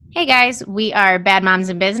Hey guys, we are Bad Moms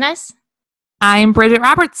in Business, I'm Bridget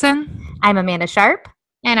Robertson. I'm Amanda Sharp.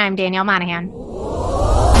 and I'm Danielle Monahan.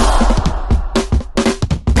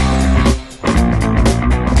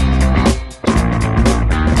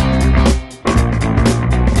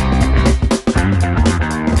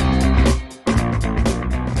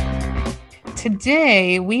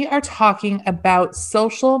 Today, we are talking about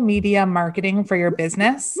social media marketing for your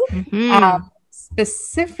business,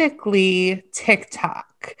 specifically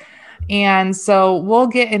TikTok. And so we'll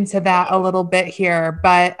get into that a little bit here.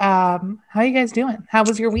 But how are you guys doing? How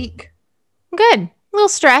was your week? Good. A little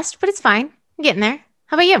stressed, but it's fine. I'm getting there.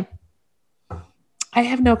 How about you? I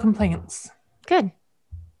have no complaints. Good.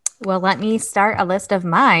 Well, let me start a list of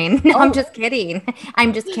mine. No, I'm just kidding.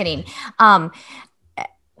 I'm just kidding.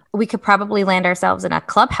 We could probably land ourselves in a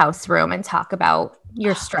clubhouse room and talk about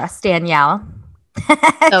your stress, Danielle.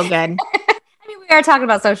 So good. I mean, we are talking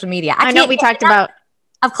about social media. I know we talked about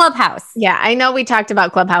of Clubhouse. Yeah, I know we talked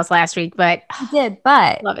about Clubhouse last week, but I did,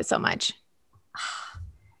 but love it so much.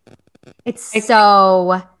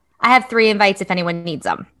 I have 3 invites if anyone needs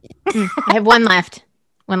them. I have one left.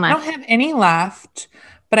 I don't have any left,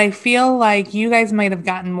 but I feel like you guys might have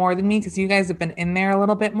gotten more than me because you guys have been in there a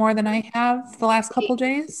little bit more than I have the last couple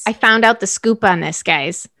days. I found out the scoop on this,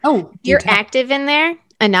 guys. Oh, You're active in there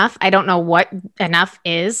enough. I don't know what enough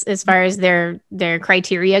is as far as their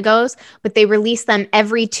criteria goes, but they release them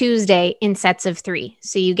every Tuesday in sets of 3.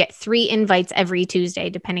 So you get 3 invites every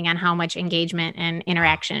Tuesday, depending on how much engagement and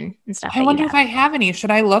interaction and stuff. I wonder if I have any.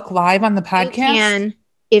 Should I look live on the podcast? You can.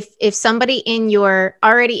 If somebody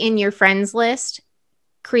already in your friends list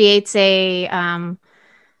creates a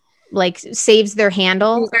saves their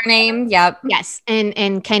handle username, yep, yes,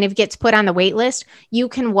 and kind of gets put on the wait list, you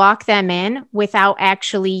can walk them in without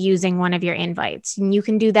actually using one of your invites, and you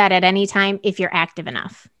can do that at any time if you're active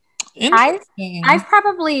enough. I've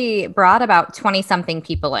probably brought about 20 something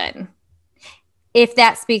people in, if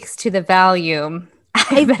that speaks to the volume.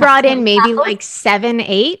 I've brought in maybe like 7,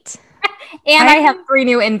 8. And I have 3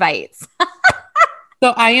 new invites.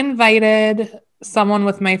 So I invited someone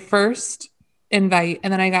with my first invite,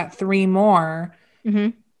 and then I got 3 more.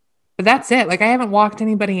 Mm-hmm. But that's it. Like, I haven't walked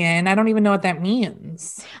anybody in. I don't even know what that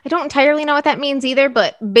means. I don't entirely know what that means either.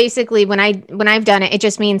 But basically, when I've done it, it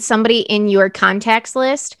just means somebody in your contacts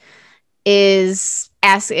list is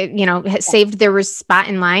has saved their spot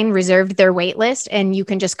in line, reserved their wait list, and you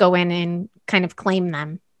can just go in and kind of claim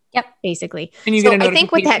them. Yep. Basically. And you so get a I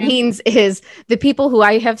think what that means is the people who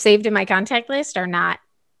I have saved in my contact list are not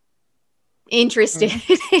interested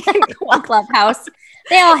in Clubhouse.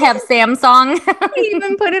 They all have Samsung. I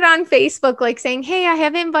even put it on Facebook, like saying, "Hey, I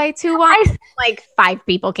have invites. Who want?" Like 5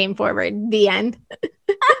 people came forward. The end.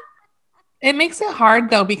 It makes it hard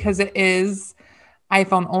though, because it is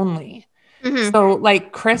iPhone only. Mm-hmm. So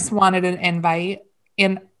like Chris wanted an invite,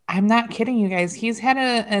 and I'm not kidding you guys. He's had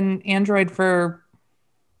an Android for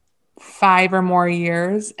 5 or more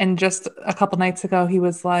years. And just a couple nights ago, he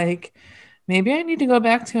was like, maybe I need to go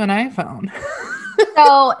back to an iPhone.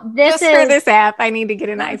 So for this app, I need to get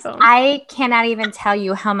an iPhone. I cannot even tell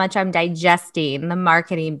you how much I'm digesting the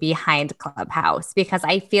marketing behind Clubhouse, because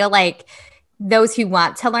I feel like those who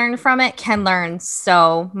want to learn from it can learn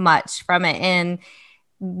so much from it. And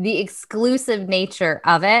the exclusive nature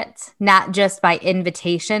of it, not just by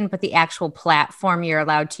invitation, but the actual platform you're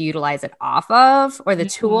allowed to utilize it off of, or the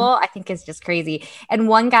tool, I think is just crazy. And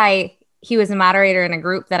one guy, he was a moderator in a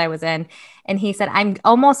group that I was in, and he said, I'm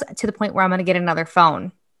almost to the point where I'm going to get another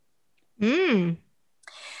phone.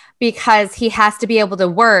 Because he has to be able to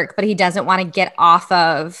work, but he doesn't want to get off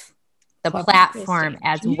of the platform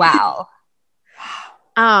as well.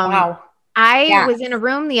 Wow. I was in a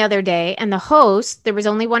room the other day, and the host, there was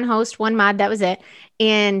only one host, one mod, that was it.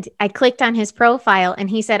 And I clicked on his profile, and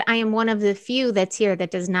he said, I am one of the few that's here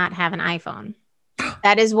that does not have an iPhone.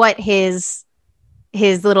 That is what his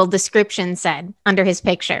little description said under his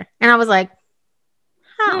picture. And I was like,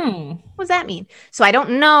 what does that mean? So I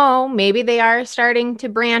don't know. Maybe they are starting to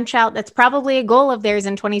branch out. That's probably a goal of theirs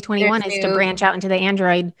in 2021 is to branch out into the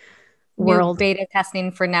Android world. Beta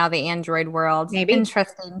testing for now, the Android world. Maybe.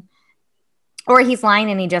 Interesting. Or he's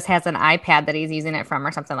lying and he just has an iPad that he's using it from,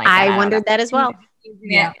 or something like that. I wondered that as well.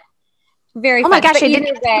 Yeah. Very. Oh my gosh, I didn't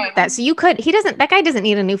even think about that. So that guy doesn't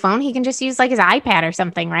need a new phone. He can just use like his iPad or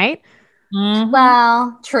something, right? Mm-hmm.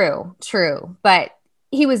 Well, true. But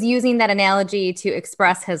he was using that analogy to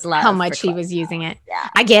express his love. How much he was using it. Yeah.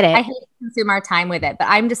 I get it. I hate to consume our time with it, but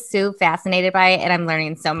I'm just so fascinated by it, and I'm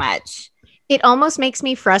learning so much. It almost makes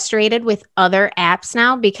me frustrated with other apps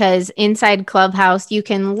now because inside Clubhouse, you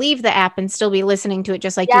can leave the app and still be listening to it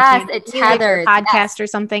just like Yes, you can it music or tethers. podcast or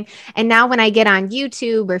something. And now when I get on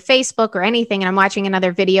YouTube or Facebook or anything and I'm watching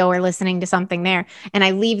another video or listening to something there and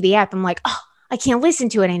I leave the app, I'm like, oh, I can't listen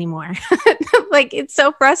to it anymore. Like, it's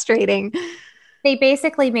so frustrating. They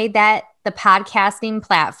basically made that the podcasting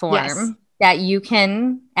platform Yes. that you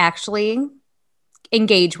can actually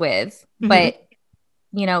engage with, Mhm. but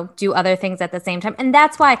you know, do other things at the same time. And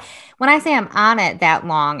that's why when I say I'm on it that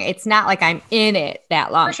long, it's not like I'm in it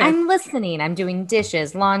that long. For sure. I'm listening, I'm doing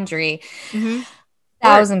dishes, laundry, Mhm.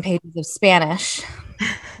 1,000 pages of Spanish.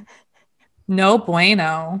 No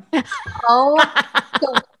bueno. Oh,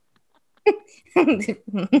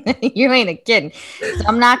 you ain't a kid. So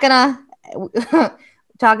I'm not gonna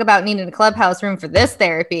talk about needing a clubhouse room for this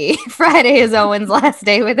therapy. Friday is Owen's last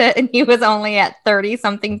day with it, and he was only at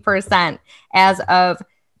 30-something% as of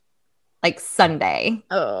like Sunday.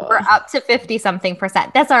 Oh. We're up to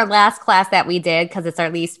 50-something%. That's our last class that we did because it's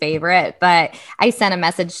our least favorite. But I sent a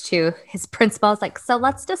message to his principal. I was like, so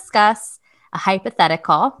let's discuss a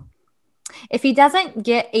hypothetical. If he doesn't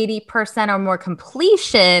get 80% or more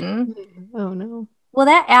completion, Oh no. will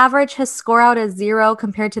that average his score out as 0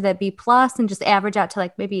 compared to that B plus and just average out to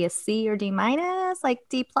like maybe a C or D minus, like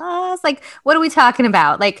D plus? Like, what are we talking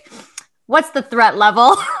about? Like, what's the threat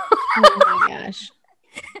level? Oh my gosh.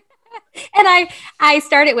 And I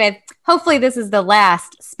started with, hopefully this is the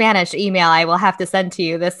last Spanish email I will have to send to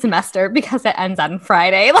you this semester because it ends on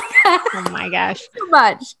Friday. Like, Oh my gosh. too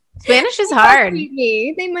much. Spanish is hard.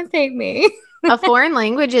 They must hate me. A foreign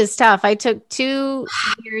language is tough. I took 2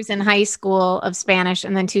 years in high school of Spanish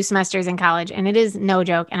and then 2 semesters in college, and it is no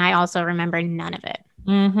joke. And I also remember none of it.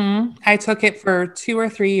 Mm-hmm. I took it for 2 or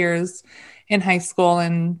 3 years in high school,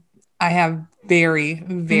 and I have very,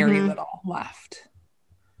 very Mhm. little left.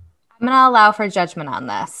 I'm going to allow for judgment on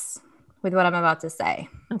this with what I'm about to say.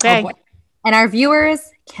 Okay. Oh, boy. And our viewers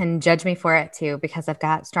can judge me for it too, because I've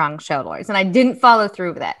got strong shoulders and I didn't follow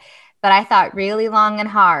through with it. But I thought really long and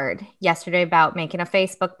hard yesterday about making a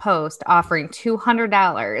Facebook post offering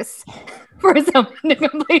 $200 for someone to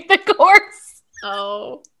complete the course.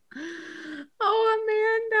 Oh.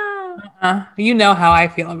 Oh, Amanda. You know how I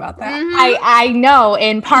feel about that. Mhm. I know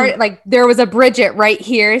in part, like there was a Bridget right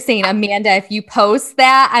here saying, Amanda, if you post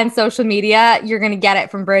that on social media, you're going to get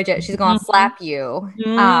it from Bridget. She's going to slap you.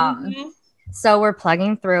 Mhm. So we're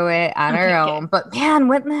plugging through it on Okay, our okay. own. But man,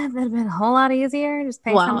 wouldn't that have been a whole lot easier? Just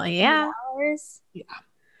pay Well, someone yeah. $200? Yeah.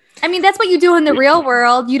 I mean, that's what you do in the real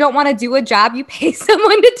world. You don't want to do a job, you pay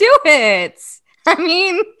someone to do it. I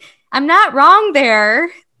mean, I'm not wrong there.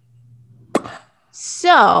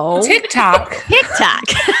 So, TikTok. TikTok.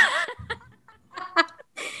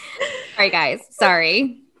 Sorry, guys.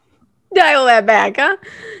 Sorry. Dial that back, huh?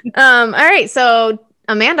 All right. So,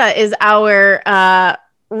 Amanda is our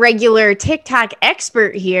regular TikTok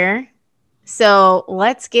expert here. So,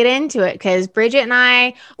 let's get into it because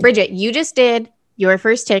Bridget, you just did your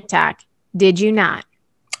first TikTok. Did you not?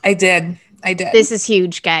 I did. This is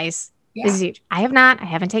huge, guys. Yeah. This is huge. I have not. I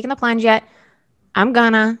haven't taken the plunge yet. I'm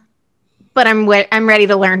gonna, but I'm ready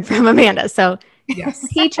to learn from Amanda. So Yes.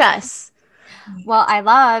 teach us. Well, I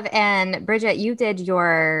love, and Bridget, you did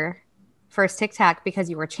your first TikTok because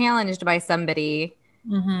you were challenged by somebody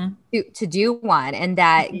Mm-hmm. to do one, and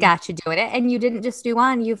that got you doing it. And you didn't just do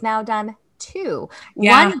one, you've now done 2.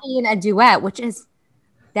 Yeah. One being a duet,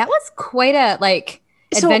 that was quite a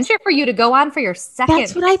adventure for you to go on for your second.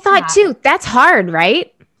 That's what I thought too. That's hard,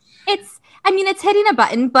 right? It's hitting a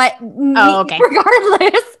button, but okay.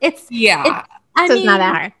 regardless, it's Yeah. It's not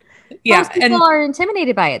that hard. Yeah. Most people are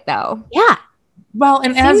intimidated by it, though. Yeah. Well,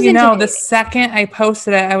 and as Seems you know, the intimidating. second I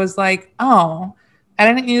posted it, I was like, oh, I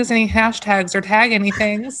didn't use any hashtags or tag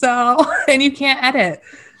anything. So, and you can't edit.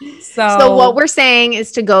 So what we're saying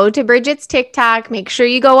is to go to Bridget's TikTok, make sure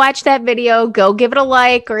you go watch that video, go give it a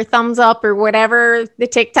like or a thumbs up or whatever the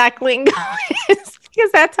TikTok link is,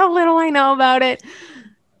 because that's how little I know about it.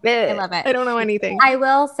 I love it. I don't know anything. I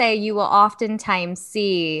will say you will oftentimes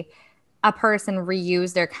see a person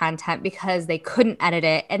reuse their content because they couldn't edit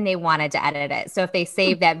it and they wanted to edit it. So if they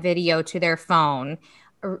saved that video to their phone,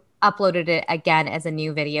 or uploaded it again as a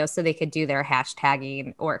new video so they could do their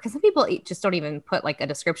hashtagging, or because some people just don't even put like a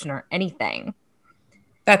description or anything.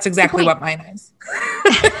 That's exactly what mine is.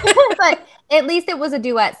 But at least it was a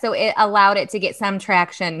duet, so it allowed it to get some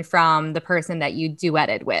traction from the person that you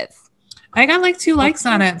duetted with. I got like 2 likes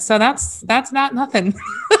on it. So that's not nothing.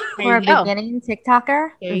 For a beginning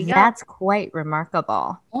TikToker, There you go. that's quite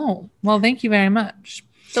remarkable. Oh, well, thank you very much.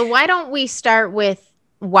 So why don't we start with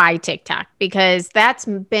why TikTok, because that's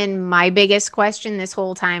been my biggest question this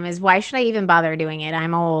whole time is why should I even bother doing it?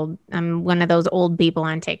 I'm old. I'm one of those old people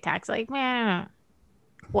on TikTok. It's like, man,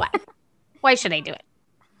 why? Why should I do it?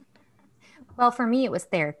 Well, for me, it was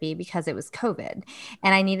therapy because it was COVID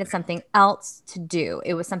and I needed something else to do.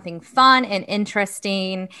 It was something fun and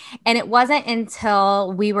interesting. And it wasn't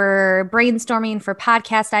until we were brainstorming for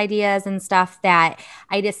podcast ideas and stuff that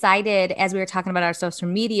I decided, as we were talking about our social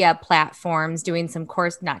media platforms, doing some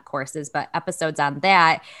not courses, but episodes on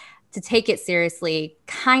that, to take it seriously,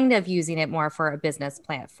 kind of using it more for a business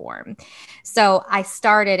platform. So I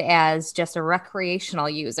started as just a recreational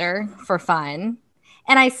user for fun.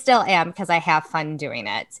 And I still am because I have fun doing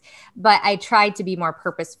it. But I tried to be more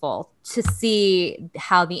purposeful to see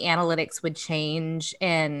how the analytics would change.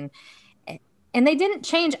 And they didn't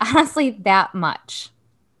change, honestly, that much.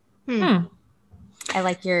 I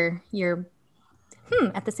like your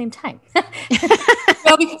at the same time.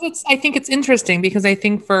 Well, because I think it's interesting because I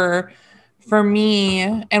think for me,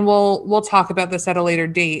 and we'll talk about this at a later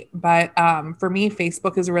date, but for me,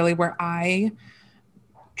 Facebook is really where I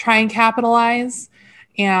try and capitalize.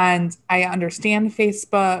 And I understand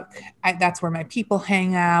Facebook. That's where my people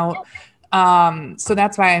hang out. So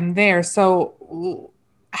that's why I'm there. So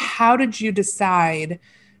how did you decide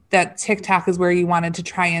that TikTok is where you wanted to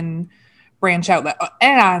try and branch out?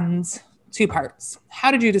 And two parts.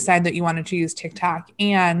 How did you decide that you wanted to use TikTok?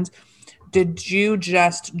 And did you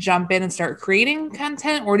just jump in and start creating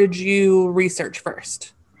content, or did you research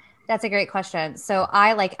first? That's a great question. So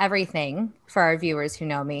I, like everything for our viewers who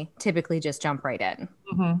know me, typically just jump right in.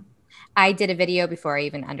 Mm-hmm. I did a video before I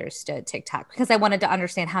even understood TikTok because I wanted to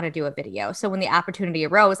understand how to do a video. So when the opportunity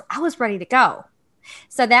arose, I was ready to go.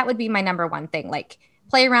 So that would be my number one thing. Like,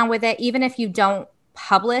 play around with it. Even if you don't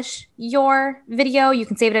publish your video, you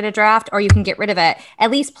can save it at a draft or you can get rid of it.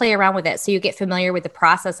 At least play around with it so you get familiar with the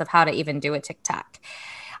process of how to even do a TikTok.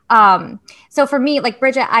 So for me, like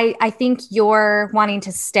Bridget, I think you're wanting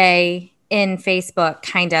to stay in Facebook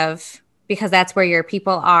kind of because that's where your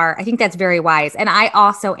people are. I think that's very wise. And I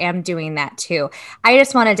also am doing that too. I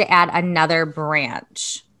just wanted to add another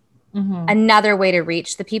branch, another way to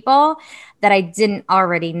reach the people that I didn't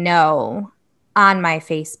already know on my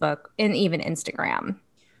Facebook and even Instagram.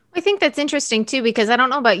 I think that's interesting too, because I don't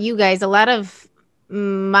know about you guys. A lot of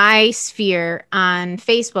my sphere on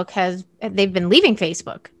Facebook they've been leaving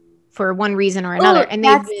Facebook for one reason or another. And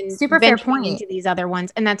they've been super fair point into these other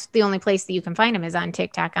ones. And that's the only place that you can find them is on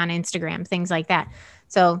TikTok, on Instagram, things like that.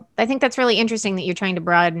 So I think that's really interesting that you're trying to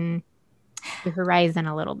broaden the horizon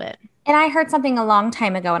a little bit. And I heard something a long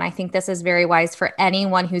time ago, and I think this is very wise for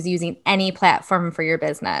anyone who's using any platform for your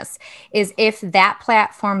business, is if that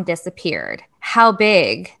platform disappeared, how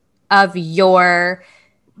big of your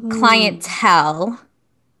clientele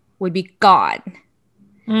would be gone?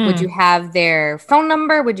 Would you have their phone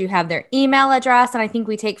number? Would you have their email address? And I think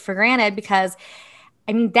we take for granted because,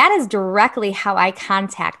 I mean, that is directly how I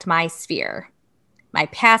contact my sphere, my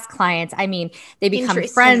past clients. I mean, they become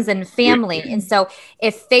friends and family. And so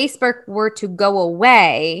if Facebook were to go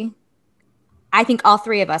away, I think all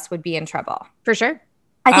three of us would be in trouble. For sure.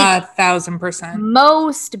 I think 1,000%.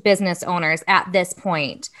 Most business owners at this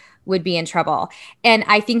point would be in trouble. And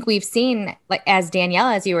I think we've seen, like, as Danielle,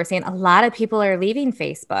 as you were saying, a lot of people are leaving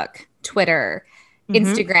Facebook, Twitter,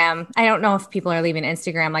 Instagram. I don't know if people are leaving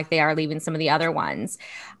Instagram like they are leaving some of the other ones.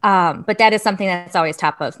 But that is something that's always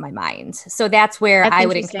top of my mind. So that's where I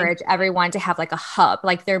would encourage everyone to have like a hub,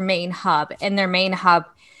 like their main hub. And their main hub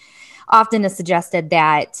often is suggested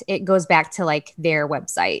that it goes back to like their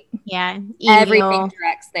website. Yeah. Everything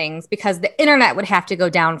directs things because the internet would have to go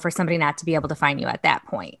down for somebody not to be able to find you at that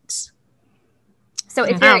point. So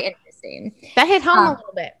it's very interesting. That hit home a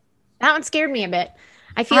little bit. That one scared me a bit.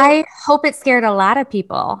 I hope it scared a lot of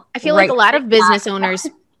people. I feel like a lot of business owners,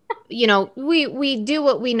 you know, we do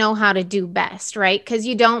what we know how to do best, right? Because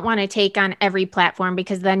you don't want to take on every platform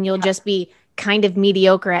because then you'll just be kind of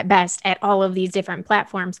mediocre at best at all of these different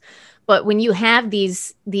platforms. But when you have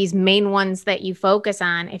these main ones that you focus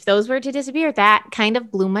on, if those were to disappear, that kind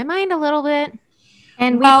of blew my mind a little bit.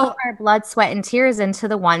 And we put our blood, sweat, and tears into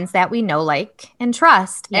the ones that we know, like, and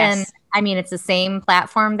trust. Yes. And I mean, it's the same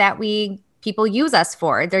platform that people use us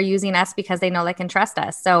for. They're using us because they know they can trust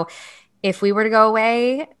us. So if we were to go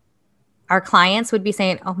away, our clients would be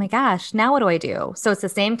saying, oh my gosh, now what do I do? So it's the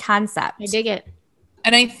same concept. I dig it.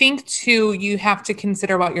 And I think too, you have to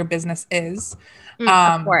consider what your business is.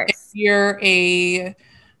 Of course. If you're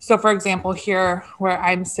so for example, here where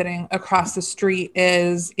I'm sitting across the street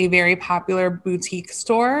is a very popular boutique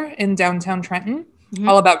store in downtown Trenton,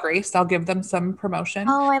 All About Grace. I'll give them some promotion.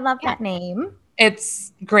 Oh, I love that name.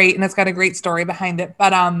 It's great and it's got a great story behind it.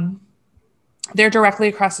 But they're directly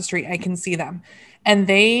across the street. I can see them. And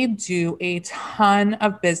they do a ton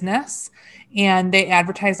of business and they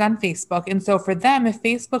advertise on Facebook. And so for them, if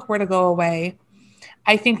Facebook were to go away,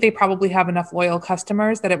 I think they probably have enough loyal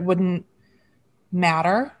customers that it wouldn't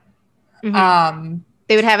matter. They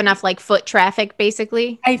would have enough like foot traffic,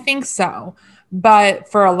 basically. I think so. But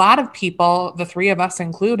for a lot of people, the three of us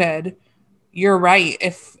included, you're right.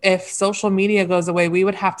 If social media goes away, we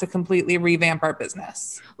would have to completely revamp our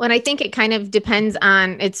business. Well, and I think it kind of depends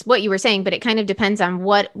on, it's what you were saying, but it kind of depends on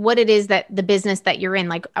what it is that the business that you're in,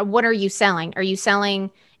 like, what are you selling? Are you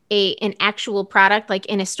selling an actual product like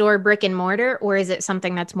in a store, brick and mortar, or is it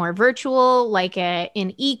something that's more virtual, like an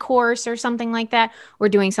e-course or something like that? We're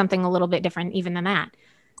doing something a little bit different even than that.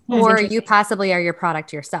 Or you possibly are your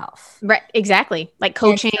product yourself. Right. Exactly. Like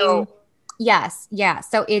coaching. Yes. Yeah.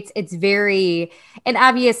 So it's very, and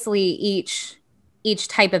obviously each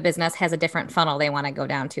type of business has a different funnel they want to go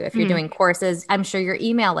down to. If you're doing courses, I'm sure your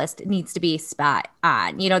email list needs to be spot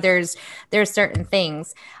on. You know, there's certain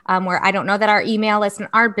things where I don't know that our email list in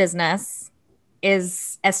our business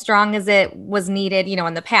is as strong as it was needed, you know,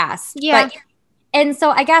 in the past. Yeah. And so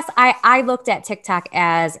I guess I looked at TikTok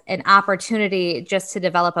as an opportunity just to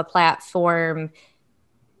develop a platform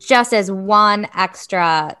just as one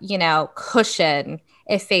extra, you know, cushion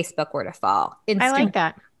if Facebook were to fall. I like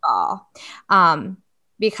that. Fall.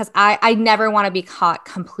 Because I never want to be caught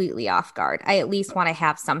completely off guard. I at least want to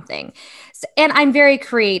have something. So, and I'm very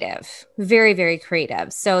creative, very, very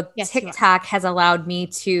creative. So yes, TikTok has allowed me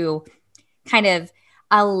to kind of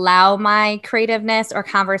allow my creativeness or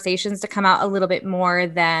conversations to come out a little bit more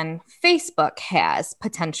than Facebook has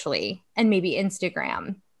potentially, and maybe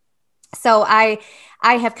Instagram. So I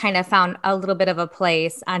have kind of found a little bit of a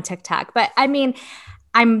place on TikTok. But I mean,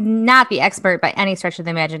 I'm not the expert by any stretch of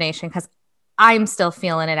the imagination because I'm still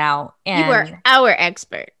feeling it out. And you are our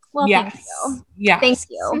expert. Well, yes. Thank you. Yes. Thank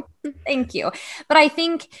you. Thank you. But I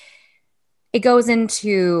think it goes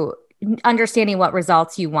into understanding what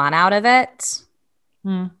results you want out of it.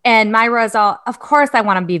 And my result, of course, I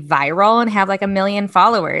want to be viral and have like 1 million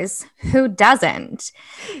followers. Who doesn't?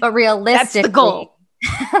 But realistically, that's the goal.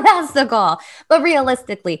 That's the goal. But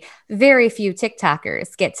realistically, very few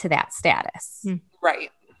TikTokers get to that status. Right.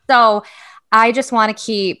 So I just want to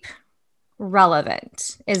keep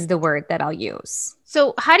relevant is the word that I'll use.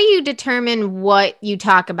 So how do you determine what you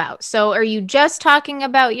talk about? So are you just talking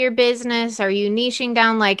about your business? Are you niching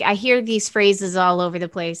down? Like I hear these phrases all over the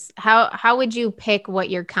place. How would you pick what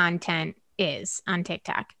your content is on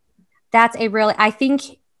TikTok? I think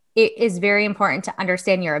it is very important to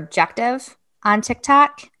understand your objective on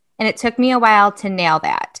TikTok. And it took me a while to nail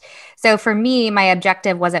that. So for me, my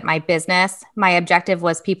objective wasn't my business. My objective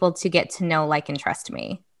was people to get to know, like, and trust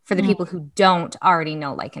me. For the people who don't already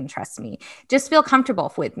know, like, and trust me, just feel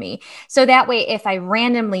comfortable with me. So that way, if I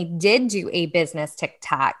randomly did do a business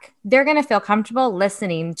TikTok, they're going to feel comfortable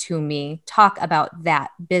listening to me talk about that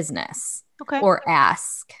business or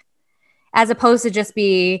ask, as opposed to just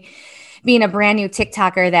being a brand new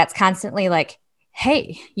TikToker that's constantly like,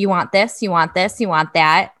 hey, you want this, you want this, you want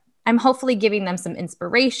that. I'm hopefully giving them some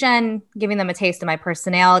inspiration, giving them a taste of my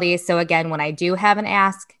personality. So again, when I do have an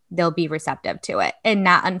ask, they'll be receptive to it and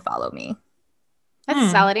not unfollow me. That's a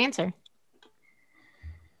solid answer.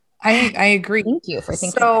 I agree. Thank you for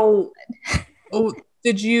thinking. So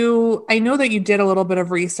I know that you did a little bit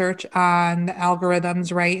of research on the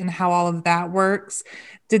algorithms, right? And how all of that works.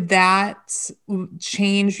 Did that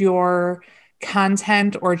change your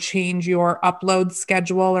content or change your upload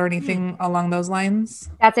schedule or anything along those lines?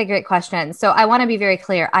 That's a great question. So I want to be very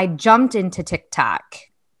clear. I jumped into TikTok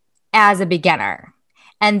as a beginner.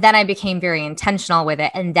 And then I became very intentional with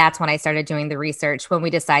it. And that's when I started doing the research when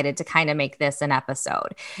we decided to kind of make this an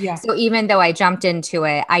episode. Yeah. So even though I jumped into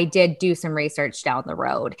it, I did do some research down the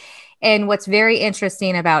road. And what's very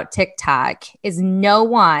interesting about TikTok is no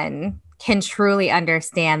one can truly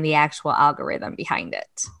understand the actual algorithm behind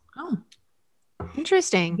it. Oh,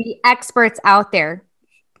 interesting. The experts out there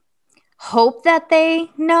hope that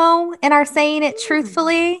they know and are saying it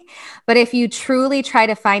truthfully. But if you truly try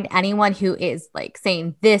to find anyone who is like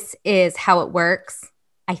saying this is how it works,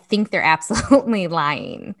 I think they're absolutely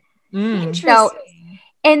lying. Interesting. So,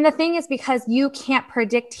 and the thing is, because you can't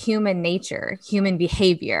predict human nature, human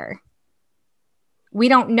behavior. We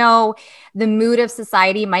don't know. The mood of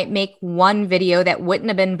society might make one video that wouldn't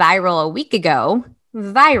have been viral a week ago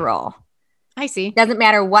viral. I see. Doesn't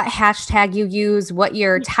matter what hashtag you use, what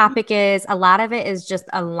your topic is. A lot of it is just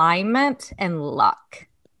alignment and luck.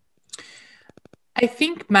 I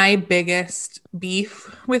think my biggest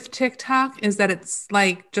beef with TikTok is that it's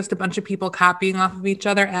like just a bunch of people copying off of each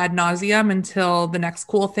other ad nauseum until the next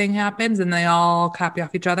cool thing happens and they all copy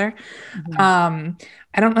off each other.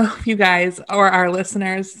 I don't know if you guys or our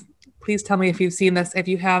listeners, please tell me if you've seen this. If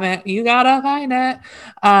you haven't, you gotta find it.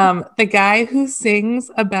 The guy who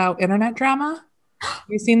sings about internet drama. Have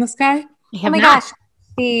you seen this guy? Oh my gosh.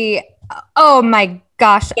 Oh my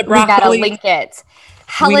gosh. The We gotta broccoli- link it.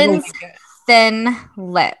 We will Helen's link it. Thin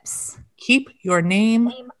Lips. Keep your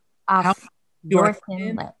name Off out your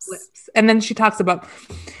thin lips. And then she talks about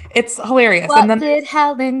it's hilarious. What and then did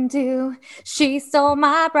Helen do? She stole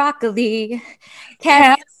my broccoli.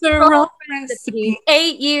 casserole recipe.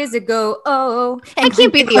 8 years ago. Oh, I and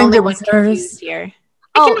can't be the claimed only it one was hers. confused here.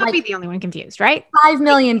 I Oh, cannot like- be the only one confused, right? 5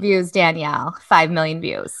 million views, Danielle. 5 million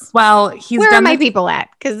views. Well, he's Where are done my this, people at?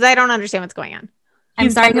 Because I don't understand what's going on. I'm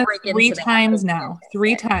he's sorry done to this break into 3 that. times now.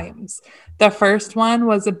 3 times. The first one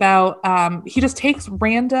was about he just takes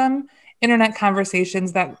random internet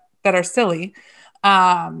conversations that are silly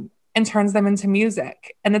and turns them into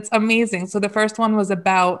music. And it's amazing. So the first one was like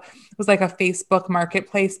a Facebook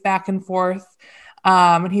marketplace back and forth.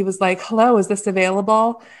 And he was like, hello, is this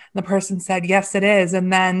available? And the person said, yes, it is.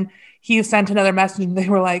 And then he sent another message and they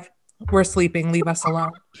were like, we're sleeping, leave us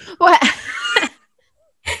alone. What?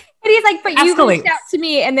 And he's like, but you Escalates. reached out to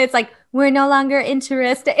me, and it's like, we're no longer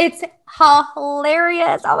interested. It's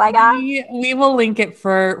hilarious. Oh my god! We will link it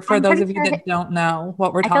for I'm those pretty of you sure that don't know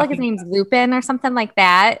what we're I talking feel like his name's Lupin or something like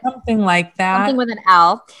that. about. Something like that. Something with an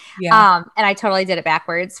L. Yeah. And I totally did it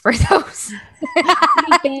backwards for those.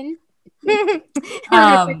 Lupin. I'm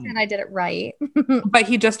gonna pretend I did it right. But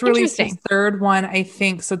he just released his Interesting. third one, I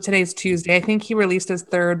think. So today's Tuesday. I think he released his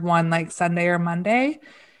third one like Sunday or Monday.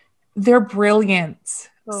 They're brilliant.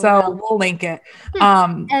 So we'll link it.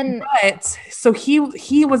 And- But so he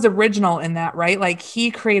was original in that, right? Like he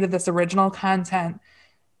created this original content.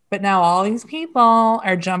 But now all these people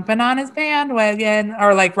are jumping on his bandwagon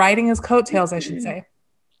or like riding his coattails, I should say.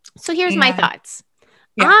 So here's my And- thoughts.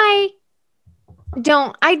 Yeah.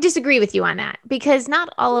 I disagree with you on that because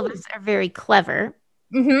not all of us are very clever.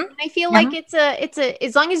 Mhm. And I feel like it's a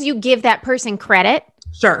as long as you give that person credit,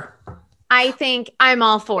 Sure. I think I'm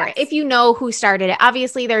all for it. If you know who started it,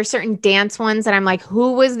 obviously there are certain dance ones that I'm like,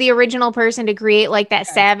 who was the original person to create like that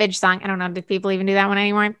Savage song? I don't know. Do people even do that one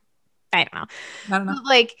anymore? I don't know. I don't know.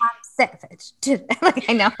 Like, Savage. Like,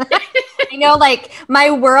 I know. I know, like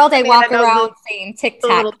my world, I walk knows around saying a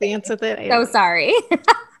little TikTok. dance with it. I So don't know. sorry.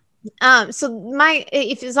 So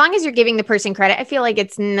if as long as you're giving the person credit, I feel like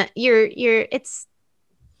it's it's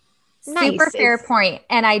nice. Super fair It's- point.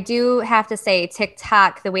 And I do have to say,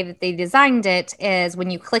 TikTok, the way that they designed it is when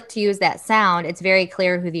you click to use that sound, it's very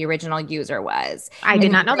clear who the original user was. I and did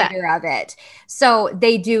the not know that. creator of it. So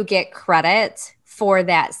they do get credit for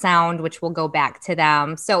that sound, which will go back to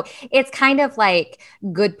them. So it's kind of like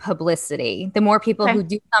good publicity. The more people Okay. who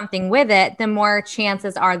do something with it, the more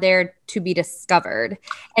chances are there to be discovered.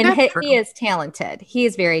 And That's he true. is talented. He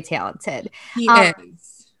is very talented. He Um,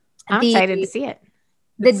 is. I'm The- excited to see it.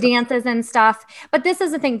 The dances and stuff. But this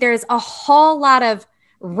is the thing. There's a whole lot of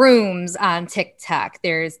rooms on TikTok.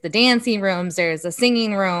 There's the dancing rooms, there's the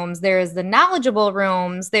singing rooms, there's the knowledgeable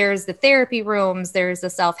rooms, there's the therapy rooms, there's the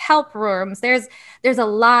self-help rooms. There's a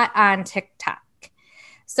lot on TikTok.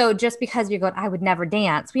 So just because you're going, I would never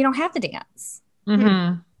dance, we don't have to dance.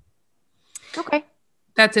 Mhm. Okay.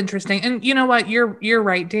 That's interesting. And you know what? You're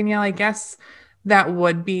right, Danielle. I guess that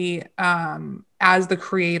would be as the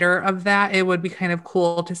creator of that, it would be kind of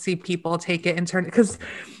cool to see people take it and turn it because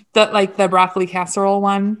the broccoli casserole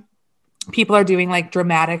one, people are doing like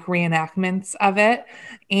dramatic reenactments of it.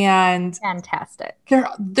 And Fantastic.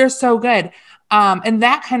 they're so good. And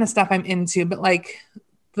that kind of stuff I'm into, but like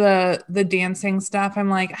the dancing stuff, I'm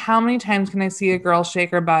like, how many times can I see a girl shake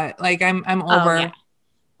her butt? Like I'm over yeah.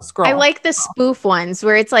 scroll. I like the spoof ones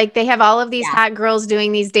where it's like they have all of these Yeah. hot girls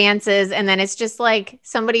doing these dances, and then it's just like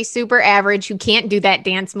somebody super average who can't do that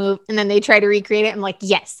dance move, and then they try to recreate it. I'm like,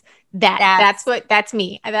 yes, that's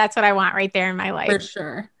me. That's what I want right there in my life. for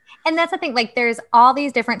sure. And that's the thing, like there's all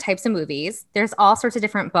these different types of movies. There's all sorts of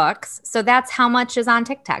different books. So that's how much is on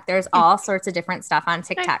TikTok. There's all sorts of different stuff on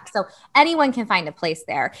TikTok. So anyone can find a place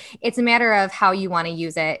there. It's a matter of how you want to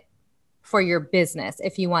use it for your business,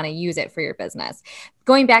 if you want to use it for your business.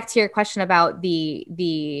 Going back to your question about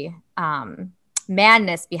the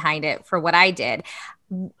madness behind it for what I did,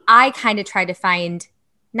 I kind of tried to find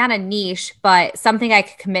not a niche, but something I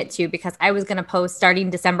could commit to because I was going to post starting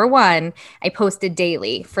December 1. I posted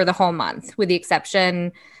daily for the whole month with the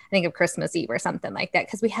exception, think of Christmas Eve or something like that,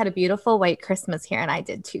 because we had a beautiful white Christmas here and I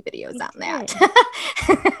did 2 videos on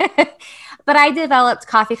that. But I developed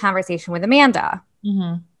Coffee Conversation with Amanda.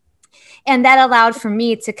 Mm-hmm. And that allowed for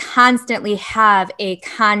me to constantly have a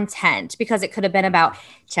content, because it could have been about,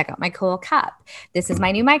 check out my cool cup. This is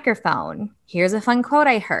my new microphone. Here's a fun quote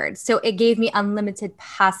I heard. So it gave me unlimited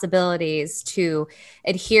possibilities to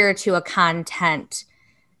adhere to a content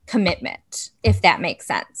commitment, if that makes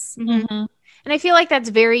sense. Mm-hmm. And I feel like that's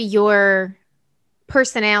very your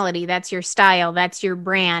personality. That's your style. That's your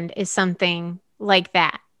brand, is something like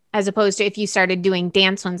that. As opposed to if you started doing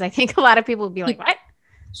dance ones, I think a lot of people would be like, what?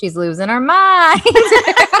 She's losing her mind.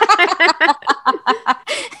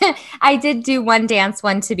 I did do one dance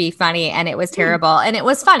one to be funny, and it was terrible, and it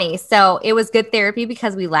was funny. So it was good therapy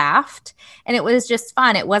because we laughed, and it was just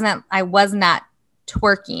fun. I was not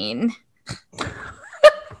twerking.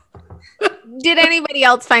 Did anybody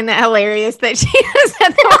else find that hilarious that she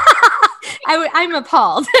said that? I'm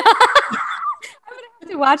appalled. I'm going to have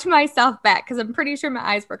to watch myself back because I'm pretty sure my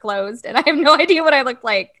eyes were closed and I have no idea what I looked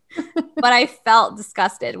like. But I felt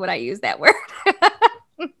disgusted when I used that word.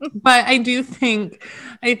 But I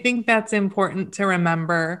think that's important to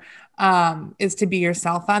remember, is to be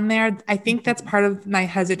yourself on there. I think that's part of my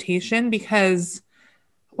hesitation, because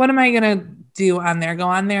what am I going to do on there? Go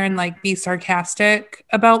on there and like be sarcastic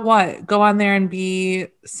about what? Go on there and be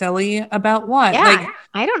silly about what? Yeah, like,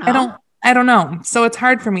 I don't know. I don't know. So it's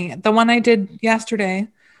hard for me. The one I did yesterday,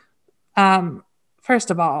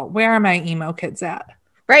 first of all, where are my emo kids at?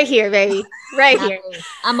 Right here, baby. Right here.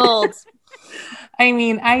 I'm old. I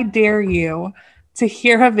mean, I dare you to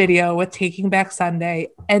hear a video with Taking Back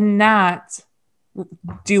Sunday and not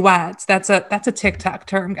duets. That's a TikTok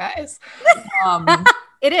term, guys.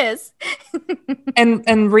 It is.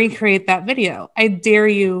 and recreate that video. I dare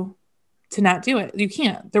you to not do it. You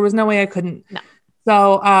can't. There was no way I couldn't. No.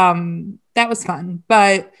 So that was fun.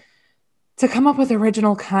 But to come up with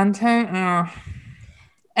original content,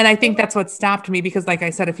 and I think that's what stopped me, because like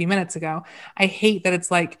I said a few minutes ago, I hate that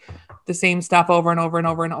it's like the same stuff over and over and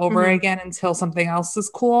over and over again until something else is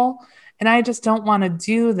cool. And I just don't want to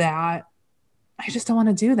do that.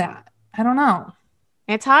 I don't know.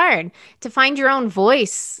 It's hard to find your own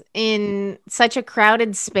voice in such a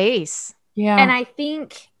crowded space. Yeah. And I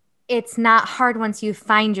think it's not hard once you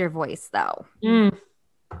find your voice, though.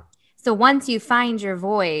 So once you find your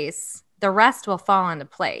voice, the rest will fall into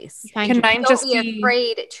place. Can mine just be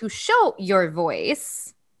afraid to show your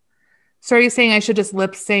voice? So are you saying I should just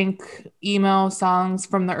lip sync emo songs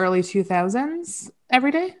from the early 2000s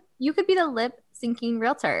every day? You could be the lip syncing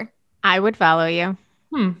realtor. I would follow you.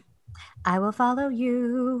 I will follow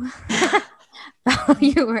you. Follow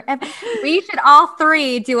you wherever. We should all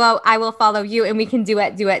three do I will follow you, and we can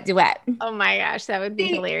duet. Oh my gosh, that would be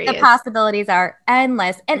hilarious. The possibilities are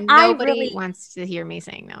endless. And nobody wants to hear me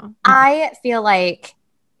saying no. I feel like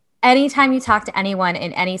anytime you talk to anyone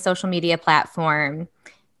in any social media platform,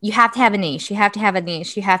 you have to have a niche.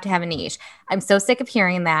 I'm so sick of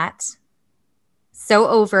hearing that. So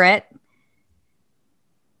over it.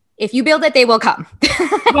 If you build it, they will come.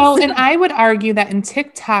 Well, and I would argue that in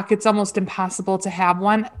TikTok, it's almost impossible to have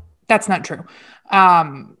one. That's not true.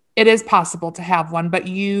 It is possible to have one, but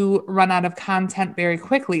you run out of content very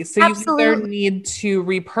quickly. So you either need to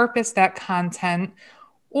repurpose that content,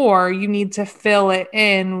 or you need to fill it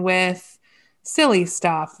in with silly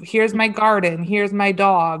stuff. Here's my garden. Here's my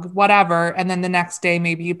dog, whatever. And then the next day,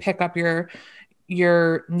 maybe you pick up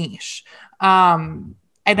your niche.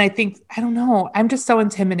 And I think, I don't know, I'm just so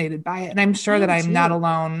intimidated by it. And I'm sure that I'm not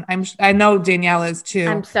alone. I know Danielle is too.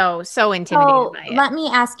 I'm so intimidated by it. Let me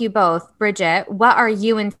ask you both, Bridget, what are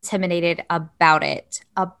you intimidated about it?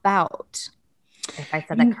 If I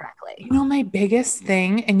said that correctly. You know, my biggest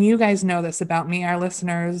thing, and you guys know this about me, our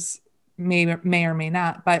listeners may or may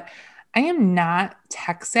not, but I am not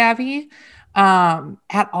tech savvy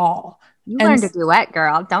at all. You learned to duet,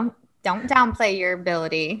 girl. Don't downplay your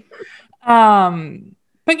ability.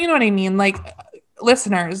 But you know what I mean? Like,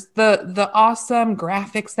 listeners, the awesome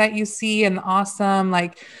graphics that you see and the awesome,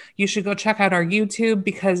 like, you should go check out our YouTube,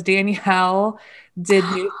 because Danielle did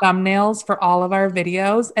new thumbnails for all of our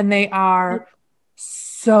videos, and they are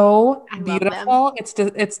so beautiful.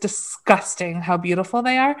 It's disgusting how beautiful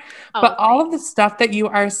they are. But all of the stuff that you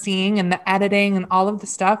are seeing and the editing and all of the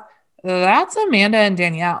stuff, that's Amanda and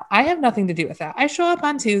Danielle. I have nothing to do with that. I show up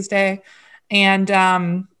on Tuesday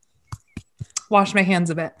and wash my hands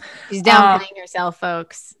of it. She's downplaying herself,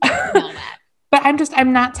 folks. Know that. But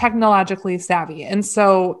I'm not technologically savvy. And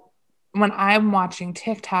so when I'm watching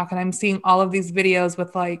TikTok and I'm seeing all of these videos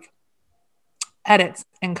with like edits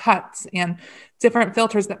and cuts and different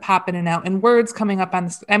filters that pop in and out and words coming up on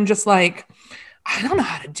this. I'm just like, I don't know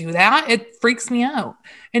how to do that. It freaks me out.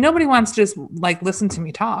 And nobody wants to just like listen to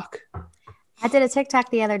me talk. I did a TikTok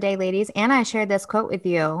the other day, ladies, and I shared this quote with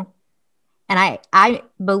you. And I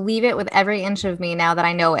believe it with every inch of me now that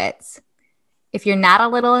I know it. If you're not a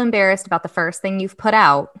little embarrassed about the first thing you've put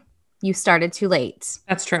out, you started too late.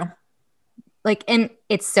 That's true. Like, and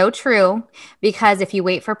it's so true, because if you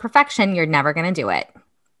wait for perfection, you're never going to do it.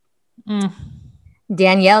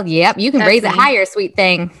 Danielle, yep, you can raise it higher, sweet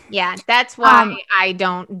thing. Yeah, that's why I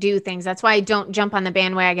don't do things. That's why I don't jump on the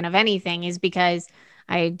bandwagon of anything, is because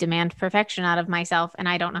I demand perfection out of myself and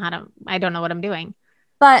I don't know what I'm doing.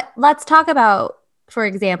 But let's talk about, for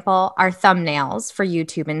example, our thumbnails for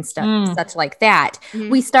YouTube and stuff, such like that.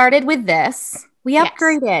 Mm-hmm. We started with this. We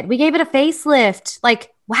upgraded. Yes. We gave it a facelift.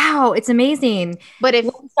 Like, wow, it's amazing. But if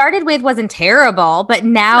what we started with wasn't terrible, but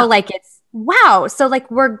now like it's wow. So like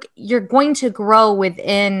you're going to grow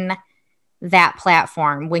within that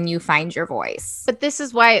platform when you find your voice. But this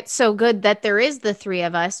is why it's so good that there is the three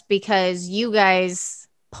of us, because you guys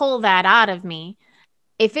pull that out of me.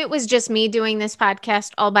 If it was just me doing this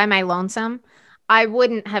podcast all by my lonesome, I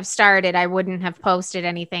wouldn't have started. I wouldn't have posted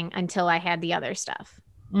anything until I had the other stuff,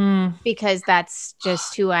 because that's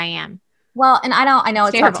just who I am. Well, and I know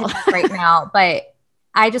it's hard to do right now, but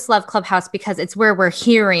I just love Clubhouse because it's where we're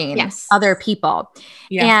hearing other people.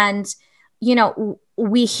 Yeah. And, you know,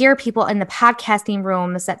 we hear people in the podcasting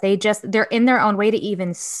rooms that they're in their own way to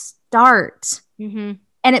even start. Mm-hmm.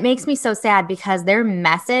 And it makes me so sad because their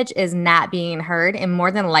message is not being heard. And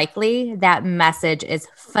more than likely, that message is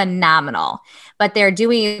phenomenal. But they're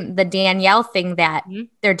doing the Danielle thing that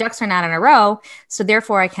their ducks are not in a row. So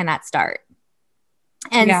therefore, I cannot start.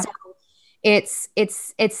 And so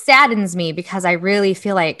it saddens me because I really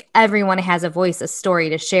feel like everyone has a voice, a story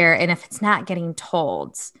to share. And if it's not getting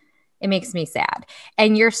told, it makes me sad.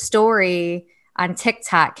 And your story on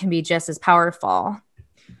TikTok can be just as powerful.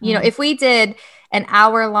 You know, if we did an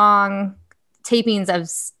hour-long tapings of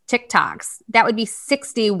TikToks, that would be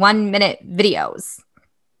 61-minute videos.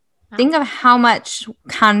 Wow. Think of how much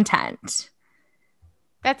content.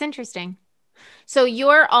 That's interesting. So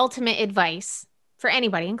your ultimate advice for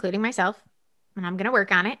anybody, including myself, and I'm going to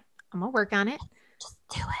work on it. Just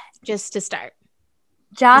do it. Just to start.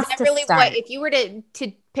 Just to really start. If you were to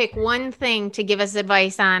pick one thing to give us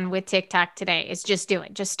advice on with TikTok today, it's just do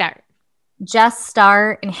it. Just start. Just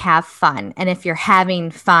start and have fun. And if you're having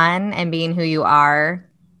fun and being who you are,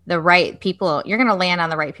 the right people, you're going to land on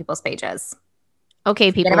the right people's pages.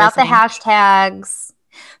 Okay, people. Forget about the hashtags.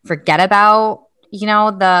 Forget about, you know,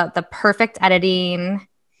 the perfect editing.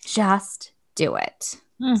 Just do it.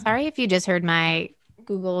 Sorry if you just heard my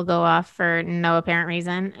Google go off for no apparent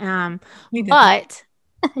reason. But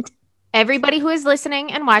everybody who is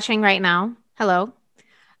listening and watching right now, hello.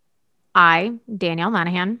 I, Danielle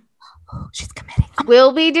Monahan, she's committing.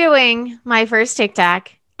 Will be doing my first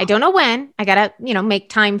TikTok. I don't know when. I got to, make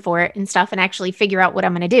time for it and stuff and actually figure out what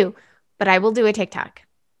I'm going to do. But I will do a TikTok.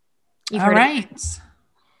 All right.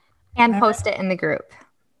 And post it in the group.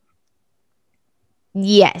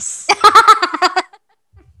 Yes.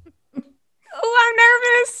 I'm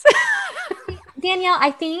nervous. Danielle,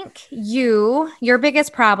 I think your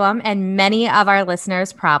biggest problem and many of our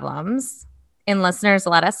listeners' problems, and listeners,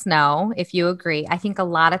 let us know if you agree. I think a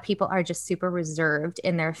lot of people are just super reserved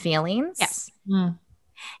in their feelings. Yes.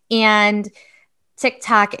 And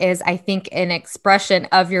TikTok is, I think, an expression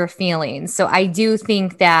of your feelings. So I do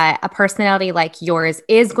think that a personality like yours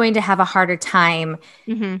is going to have a harder time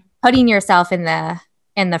putting yourself in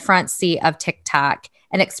the front seat of TikTok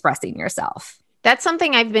and expressing yourself. That's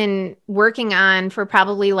something I've been working on for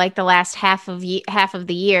probably like the last half of the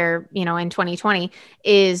year, in 2020,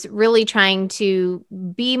 is really trying to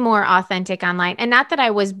be more authentic online. And not that I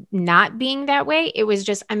was not being that way. It was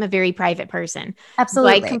just, I'm a very private person.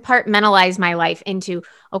 Absolutely. So I compartmentalize my life into,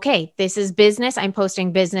 okay, this is business. I'm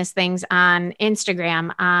posting business things on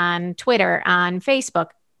Instagram, on Twitter, on Facebook.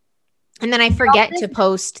 And then I forget to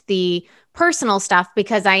post the personal stuff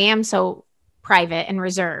because I am so private and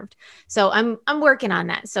reserved. So I'm working on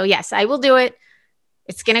that. So yes, I will do it.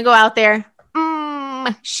 It's going to go out there.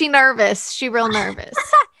 She nervous. She real nervous.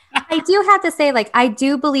 I do have to say, I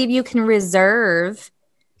do believe you can reserve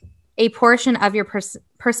a portion of your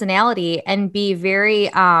personality and be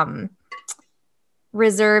very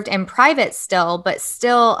reserved and private still, but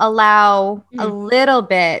still allow a little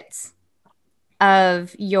bit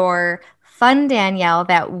of your fun Danielle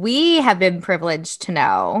that we have been privileged to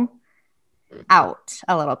know out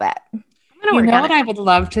a little bit. You know what I would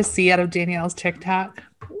love to see out of Danielle's TikTok?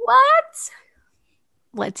 What?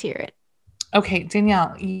 Let's hear it. Okay,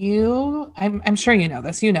 Danielle, I'm sure you know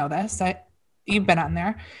this. You know this. You've been on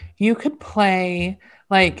there. You could play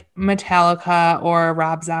like Metallica or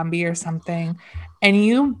Rob Zombie or something, and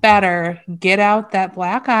you better get out that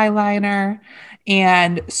black eyeliner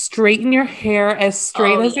and straighten your hair as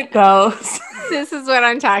straight as it goes. This is what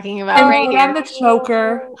I'm talking about And right put here. on the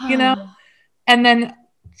choker, and then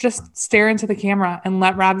just stare into the camera and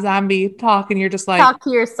let Rob Zombie talk, and you're just like, Talk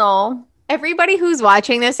to your soul. Everybody who's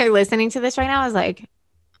watching this or listening to this right now is like,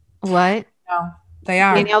 what? no, they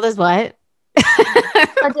are. Danielle does what?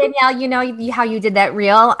 So Danielle, you know how you did that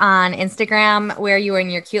reel on Instagram where you were in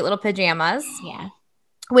your cute little pajamas? Yeah.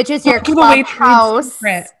 Which is Don't your give away trade clubhouse.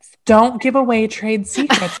 secrets. Don't give away trade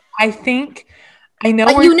secrets. I know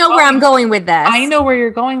But where you know where I'm going with this. I know where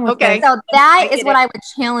you're going with Okay. this. So that is what I would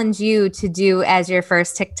challenge you to do as your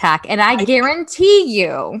first TikTok. And I guarantee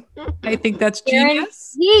you, I think that's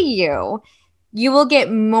genius. you will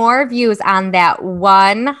get more views on that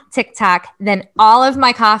one TikTok than all of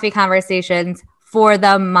my coffee conversations for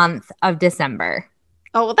the month of December.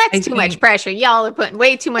 Oh, well, that's too much pressure. Y'all are putting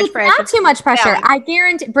way too much It's pressure. not too much pressure. I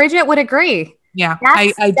guarantee Bridget would agree. Yeah,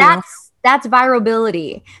 I do. That's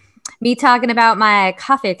virability. Me talking about my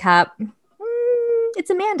coffee cup. It's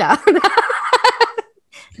Amanda.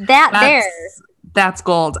 That's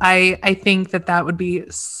gold. I think that would be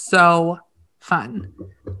so fun.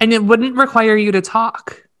 And it wouldn't require you to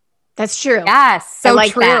talk. That's true. Yes, so I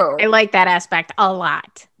like true. that. I like that aspect a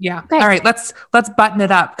lot. Yeah. All right, let's button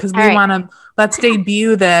it up because we want to let's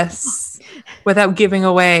debut this without giving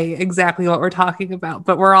away exactly what we're talking about.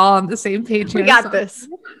 But we're all on the same page here. We got this.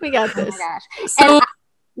 Oh my gosh. So and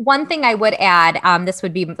one thing I would add, this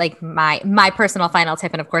would be like my personal final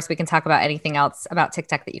tip, and of course we can talk about anything else about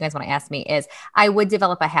TikTok that you guys want to ask me, is I would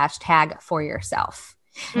develop a hashtag for yourself.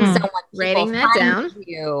 So when writing that down,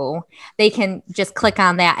 they can just click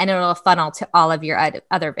on that and it'll funnel to all of your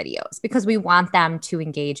other videos because we want them to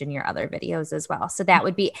engage in your other videos as well. So that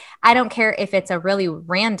would be, I don't care if it's a really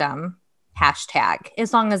random hashtag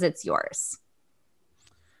as long as it's yours.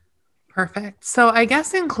 Perfect. So I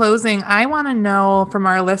guess in closing, I want to know from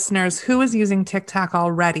our listeners who is using TikTok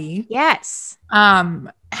already. Yes.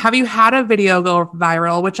 Have you had a video go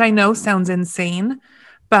viral, which I know sounds insane,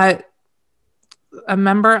 but a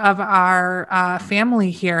member of our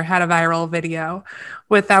family here had a viral video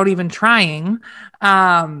without even trying.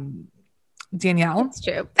 Danielle? It's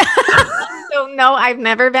true. So no, I've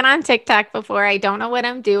never been on TikTok before. I don't know what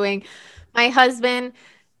I'm doing. My husband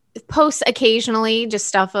posts occasionally just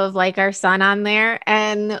stuff of like our son on there.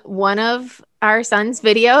 And one of our son's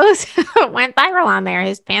videos went viral on there.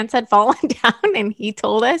 His pants had fallen down and he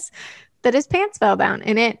told us that his pants fell down.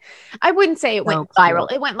 And I wouldn't say it went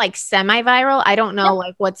viral. It went like semi-viral. I don't know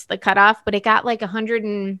like what's the cutoff, but it got like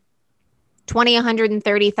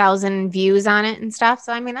 130,000 views on it and stuff.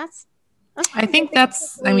 So I mean, that's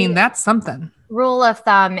something. Rule of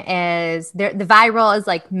thumb is the viral is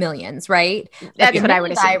like millions, right? That's what I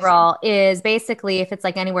would assume. Viral is basically if it's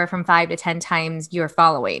like anywhere from 5 to 10 times your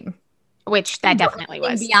following. Which that definitely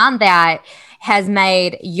was. And beyond that has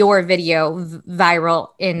made your video viral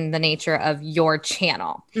in the nature of your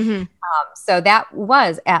channel. Mm-hmm. So that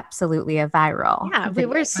was absolutely a viral. Yeah, we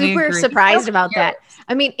were super surprised about that.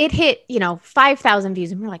 I mean, it hit, 5,000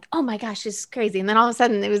 views and we're like, oh my gosh, this is crazy. And then all of a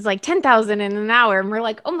sudden it was like 10,000 in an hour. And we're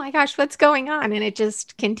like, oh my gosh, what's going on? And it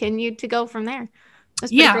just continued to go from there.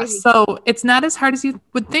 Yeah, crazy. So it's not as hard as you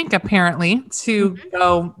would think, apparently, to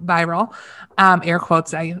go viral. Air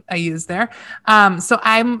quotes I use there. So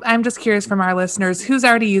I'm just curious from our listeners, who's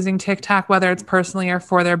already using TikTok, whether it's personally or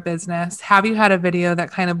for their business. Have you had a video that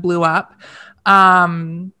kind of blew up?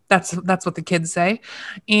 That's what the kids say.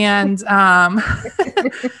 And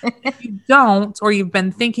if you don't, or you've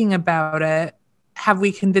been thinking about it, have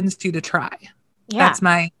we convinced you to try? Yeah.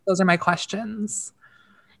 Those are my questions.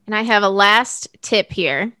 And I have a last tip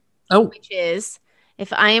here, which is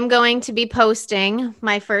if I am going to be posting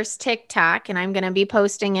my first TikTok and I'm going to be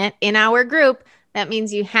posting it in our group, that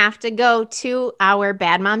means you have to go to our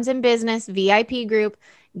Bad Moms in Business VIP group,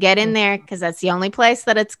 get in there because that's the only place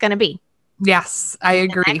that it's going to be. Yes, I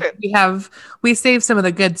agree. We save some of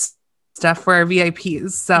the good stuff for our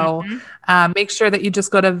VIPs. So make sure that you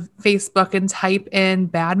just go to Facebook and type in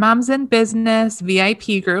Bad Moms in Business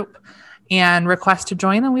VIP group and request to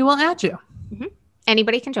join, and we will add you. Mm-hmm.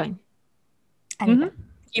 Anybody can join. Mm-hmm.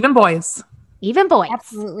 Even boys.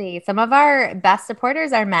 Absolutely. Some of our best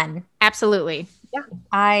supporters are men. Absolutely. Yeah.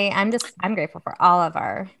 I'm grateful for all of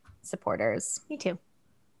our supporters.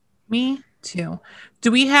 Me too. Do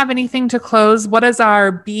we have anything to close? What is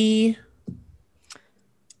our Be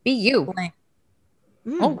you.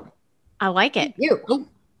 I like it. You.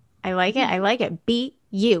 I like it. I like it. Be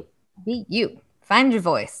you. Be you. Find your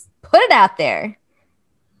voice. Put it out there.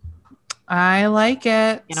 I like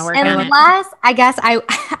it. Gonna work on it. Unless, I guess I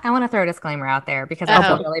want to throw a disclaimer out there because I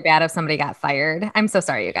feel Uh-oh. really bad if somebody got fired. I'm so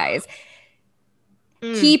sorry, you guys.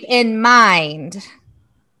 Mm. Keep in mind,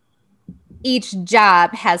 each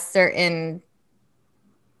job has certain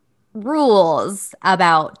rules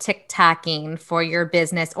about TikToking for your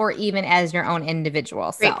business or even as your own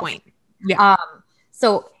individual Great self. point. Yeah.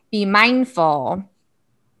 So be mindful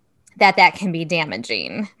that can be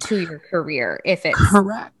damaging to your career if it's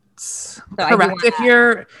Correct. I do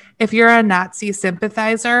Correct. If you're a Nazi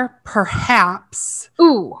sympathizer, perhaps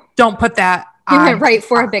don't put that you on. went right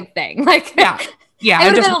for a big thing. Like yeah. I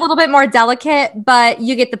would have been a little bit more delicate, but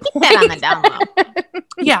you get the point. That on the down low.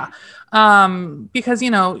 Yeah. Because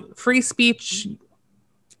free speech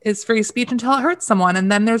is free speech until it hurts someone,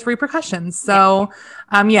 and then there's repercussions. So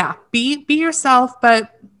be yourself,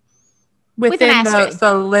 but within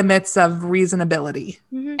the limits of reasonability.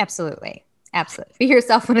 Mm-hmm. Absolutely. Be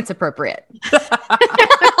yourself when it's appropriate.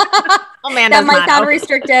 Oh man, that might sound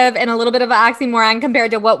restrictive and a little bit of an oxymoron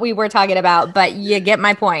compared to what we were talking about, but you get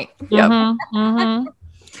my point. Yep.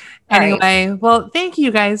 Anyway, well, thank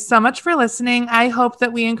you guys so much for listening. I hope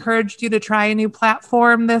that we encouraged you to try a new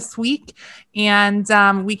platform this week. And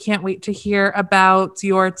we can't wait to hear about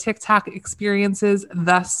your TikTok experiences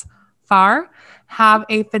thus far. Have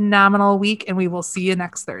a phenomenal week, and we will see you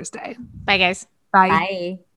next Thursday. Bye, guys. Bye. Bye.